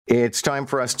It's time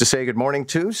for us to say good morning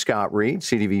to Scott Reid,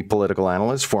 CTV political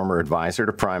analyst, former advisor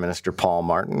to Prime Minister Paul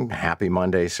Martin. Happy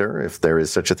Monday, sir, if there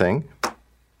is such a thing.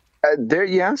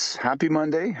 Yes. Happy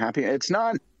Monday. It's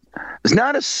not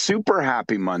a super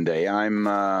happy Monday. I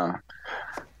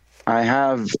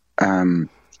guess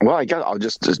I'll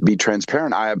just be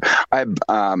transparent. I have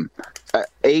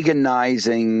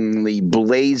agonizingly,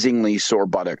 blazingly sore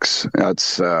buttocks.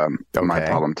 That's my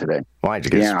problem today. Why,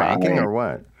 did you get spanking or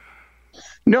what?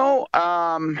 No,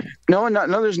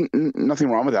 there's nothing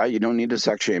wrong with that. You don't need to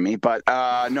sex shame me, but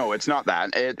no, it's not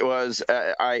that. It was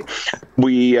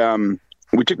we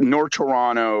took North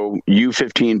Toronto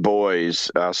U15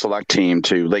 boys select team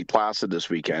to Lake Placid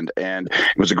this weekend, and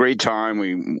it was a great time.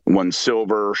 We won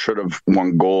silver, should have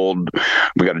won gold.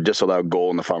 We got a disallowed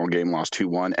goal in the final game, lost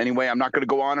 2-1. Anyway, I'm not going to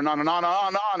go on and on and on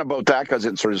and on about that because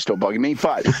it's sort of still bugging me,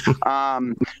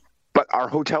 but our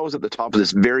hotel was at the top of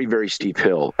this very, very steep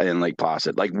hill in Lake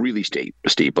Placid, like really steep,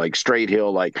 like straight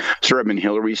hill, like Sir Edmund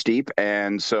Hillary steep.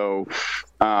 And so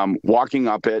walking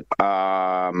up it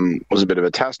was a bit of a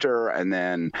tester, and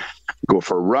then go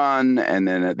for a run. And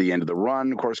then at the end of the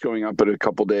run, of course, going up it a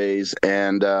couple days.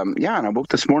 And and I woke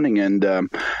this morning and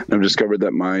I've discovered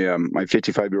that my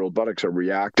 55-year-old buttocks are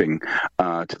reacting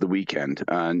to the weekend.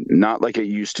 Not like it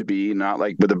used to be, not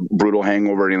like with a brutal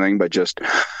hangover or anything, but just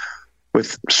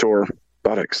with sore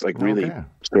buttocks, like really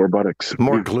sore buttocks.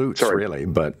 More glutes, really,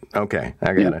 but okay,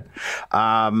 I get it.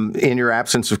 In your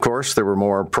absence, of course, there were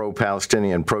more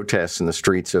pro-Palestinian protests in the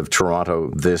streets of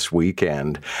Toronto this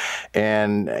weekend.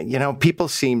 And,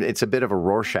 people it's a bit of a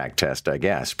Rorschach test, I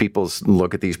guess. People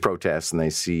look at these protests and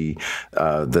they see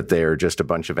that they're just a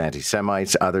bunch of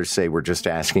anti-Semites. Others say we're just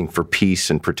asking for peace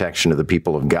and protection of the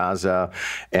people of Gaza.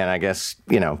 And I guess,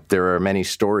 there are many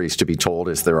stories to be told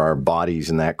as there are bodies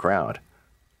in that crowd.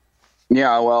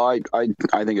 Yeah, well, I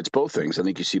think it's both things. I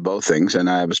think you see both things, and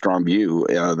I have a strong view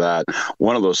that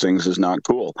one of those things is not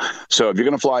cool. So if you're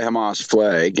going to fly Hamas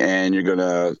flag and you're going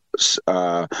to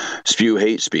spew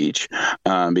hate speech,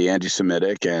 be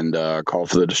anti-Semitic, and call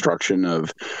for the destruction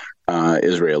of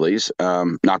Israelis,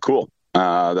 not cool.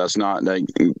 That's not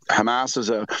Hamas is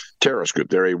a terrorist group.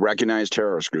 They're a recognized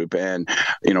terrorist group, and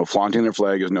flaunting their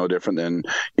flag is no different than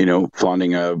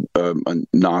flaunting a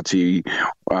Nazi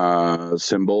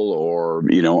symbol or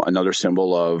another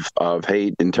symbol of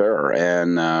hate and terror.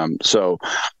 And so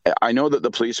I know that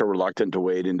the police are reluctant to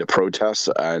wade into protests,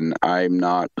 and I'm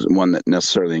not one that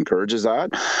necessarily encourages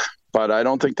that. But I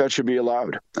don't think that should be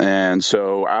allowed. And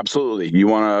so, absolutely, you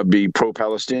want to be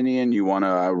pro-Palestinian, you want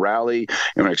to rally,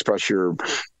 you want to express your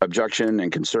objection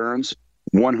and concerns,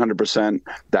 100%,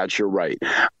 that's your right.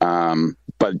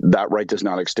 But that right does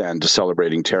not extend to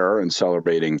celebrating terror and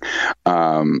celebrating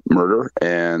murder.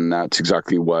 And that's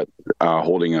exactly what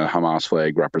holding a Hamas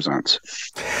flag represents.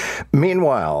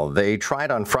 Meanwhile, they tried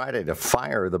on Friday to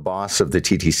fire the boss of the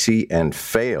TTC and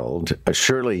failed.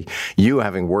 Surely you,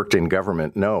 having worked in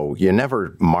government, know you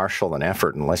never marshal an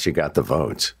effort unless you got the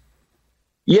votes.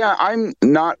 Yeah, I'm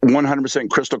not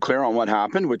 100% crystal clear on what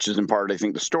happened, which is in part, I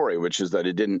think, the story, which is that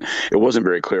it wasn't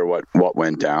very clear what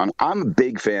went down. I'm a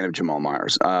big fan of Jamal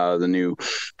Myers, the new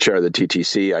chair of the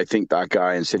TTC. I think that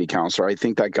guy and city councilor, I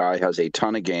think that guy has a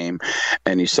ton of game,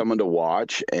 and he's someone to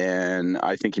watch. And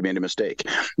I think he made a mistake,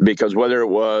 because whether it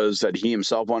was that he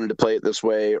himself wanted to play it this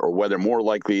way, or whether more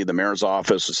likely the mayor's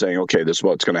office was saying, okay, this is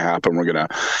what's going to happen. We're going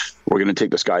to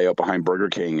take this guy out behind Burger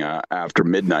King after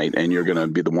midnight, and you're going to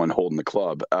be the one holding the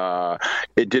club.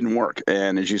 It didn't work,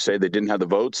 and as you say, they didn't have the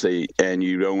votes. And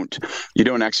you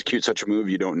don't execute such a move.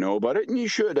 You don't know about it, and you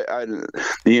should, in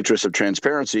the interest of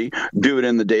transparency, do it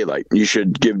in the daylight. You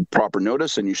should give proper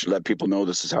notice, and you should let people know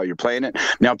this is how you're playing it.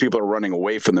 Now people are running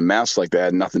away from the mess like they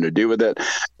had nothing to do with it,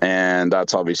 and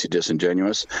that's obviously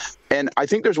disingenuous. And I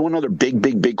think there's one other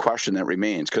big question that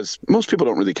remains, because most people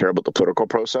don't really care about the political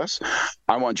process.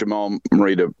 I want Jamal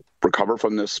Marie to recover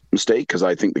from this mistake, because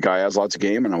I think the guy has lots of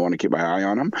game and I want to keep my eye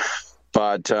on him.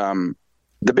 But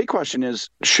the big question is,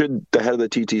 should the head of the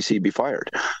TTC be fired?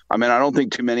 I mean, I don't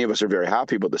think too many of us are very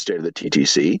happy about the state of the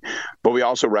TTC, but we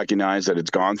also recognize that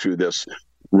it's gone through this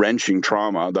wrenching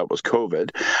trauma that was COVID.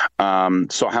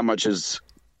 So how much is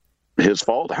his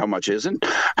fault? How much isn't?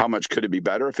 How much could it be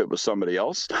better if it was somebody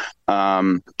else?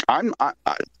 I'm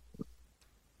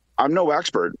no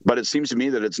expert, but it seems to me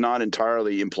that it's not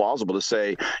entirely implausible to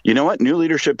say, you know what, new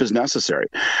leadership is necessary.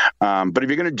 But if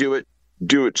you're going to do it,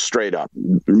 do it straight up.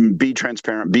 Be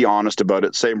transparent. Be honest about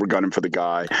it. Say we're gunning for the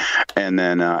guy, and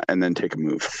then take a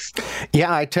move.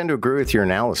 Yeah, I tend to agree with your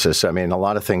analysis. I mean, a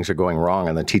lot of things are going wrong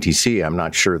on the TTC. I'm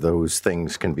not sure those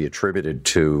things can be attributed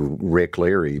to Rick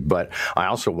Leary, but I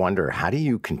also wonder, how do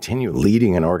you continue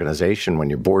leading an organization when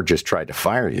your board just tried to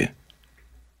fire you?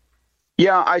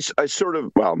 Yeah, I sort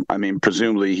of, well, I mean,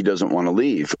 presumably he doesn't want to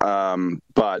leave,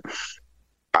 but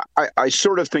I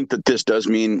sort of think that this does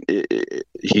mean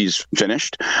he's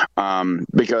finished,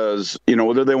 because,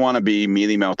 whether they want to be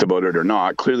mealy-mouthed about it or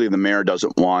not, clearly the mayor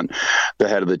doesn't want the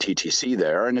head of the TTC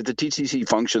there. And if the TTC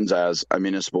functions as a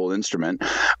municipal instrument,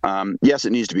 yes,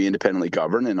 it needs to be independently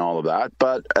governed and all of that.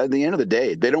 But at the end of the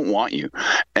day, they don't want you.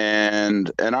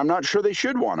 And I'm not sure they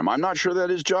should want him. I'm not sure that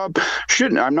his job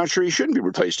I'm not sure he shouldn't be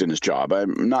replaced in his job.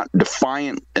 I'm not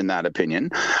defiant in that opinion,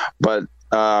 but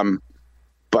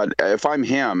if I'm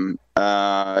him,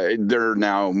 they're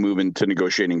now moving to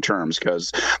negotiating terms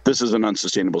because this is an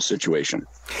unsustainable situation.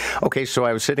 Okay, so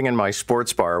I was sitting in my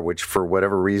sports bar, which for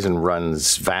whatever reason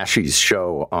runs Vashi's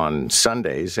show on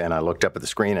Sundays, and I looked up at the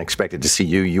screen, expected to see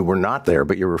you. You were not there,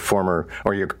 but your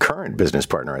your current business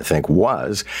partner, I think,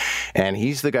 was. And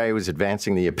he's the guy who was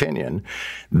advancing the opinion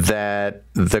that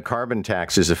the carbon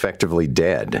tax is effectively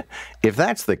dead. If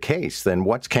that's the case, then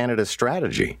what's Canada's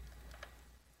strategy?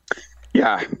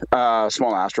 Yeah,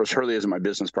 small asterisk. Hurley isn't my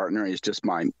business partner. He's just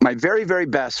my very, very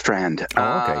best friend.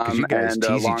 Oh, okay, because you guys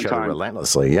tease each other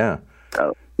relentlessly, yeah.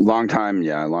 Long time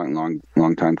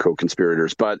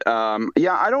co-conspirators. But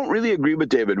I don't really agree with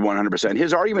David 100%.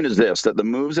 His argument is this, that the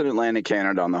moves in Atlantic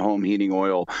Canada on the home heating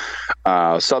oil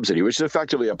subsidy, which is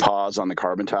effectively a pause on the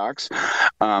carbon tax,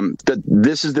 that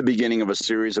this is the beginning of a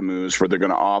series of moves where they're going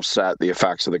to offset the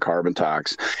effects of the carbon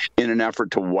tax in an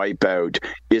effort to wipe out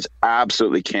its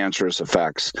absolutely cancerous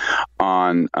effects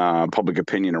on public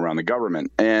opinion around the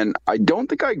government. And I don't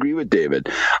think I agree with David.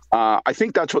 I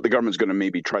think that's what the government's going to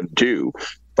maybe try to do.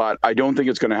 But I don't think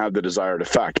it's going to have the desired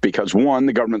effect because, one,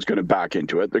 the government's going to back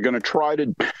into it. They're going to try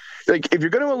to, if you're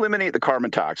going to eliminate the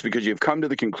carbon tax because you've come to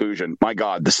the conclusion, my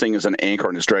God, this thing is an anchor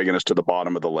and it's dragging us to the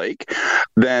bottom of the lake,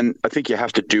 then I think you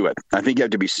have to do it. I think you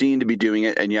have to be seen to be doing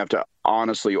it, and you have to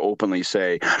honestly, openly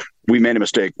say, we made a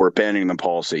mistake, we're abandoning the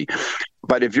policy.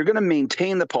 But if you're going to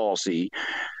maintain the policy,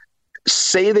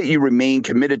 say that you remain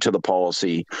committed to the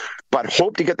policy, but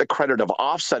hope to get the credit of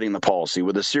offsetting the policy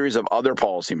with a series of other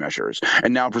policy measures.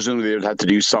 And now presumably they'd have to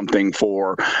do something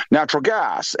for natural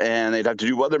gas, and they'd have to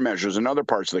do other measures in other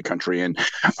parts of the country. And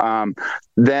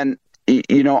then,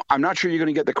 I'm not sure you're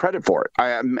going to get the credit for it.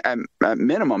 At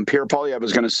minimum, Pierre Poilievre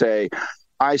is going to say,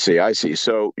 I see.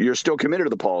 So you're still committed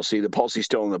to the policy. The policy's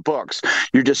still in the books.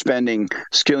 You're just spending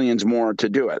skillions more to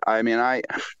do it. I mean,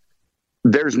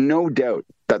 there's no doubt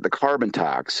that the carbon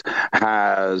tax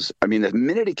the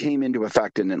minute it came into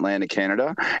effect in Atlantic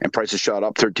Canada and prices shot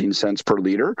up 13 cents per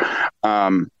liter,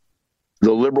 the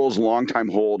Liberals' longtime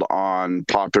hold on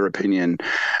popular opinion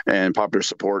and popular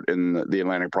support in the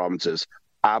Atlantic provinces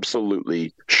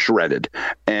absolutely shredded.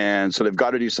 And so they've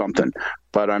got to do something.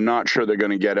 But I'm not sure they're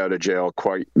going to get out of jail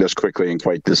quite this quickly and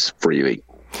quite this freely.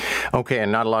 Okay,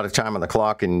 and not a lot of time on the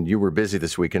clock, and you were busy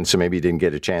this weekend, so maybe you didn't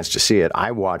get a chance to see it.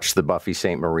 I watched the Buffy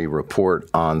Sainte Marie report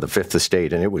on the Fifth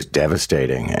Estate, and it was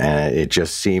devastating. And it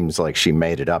just seems like she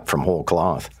made it up from whole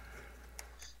cloth.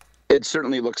 It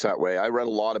certainly looks that way. I read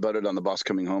a lot about it on the bus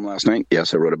coming home last night.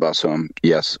 Yes, I rode a bus home.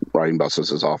 Yes, riding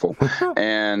buses is awful.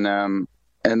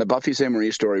 And the Buffy Sainte Marie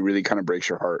story really kind of breaks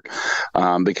your heart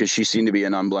because she seemed to be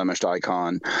an unblemished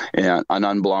icon, and an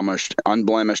unblemished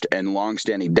and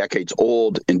long-standing,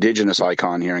 decades-old Indigenous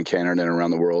icon here in Canada and around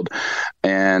the world.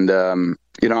 And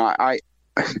I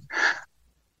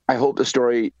hope the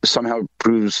story somehow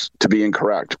proves to be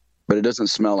incorrect, but it doesn't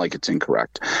smell like it's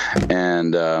incorrect.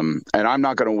 And I'm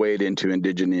not going to wade into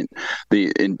the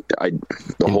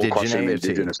whole question of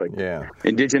Indigenous,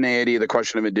 indigeneity, the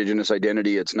question of Indigenous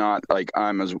identity. It's not like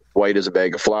I'm as white as a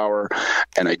bag of flour,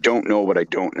 and I don't know what I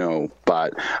don't know.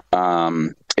 But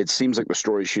it seems like the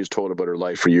story she's told about her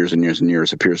life for years and years and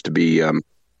years appears to be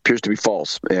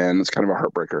false, and it's kind of a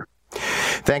heartbreaker.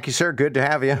 Thank you, sir. Good to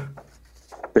have you.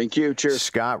 Thank you. Cheers.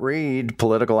 Scott Reid,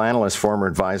 political analyst, former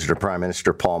advisor to Prime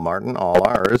Minister Paul Martin, all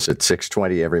ours at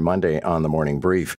 6:20 every Monday on The Morning Brief.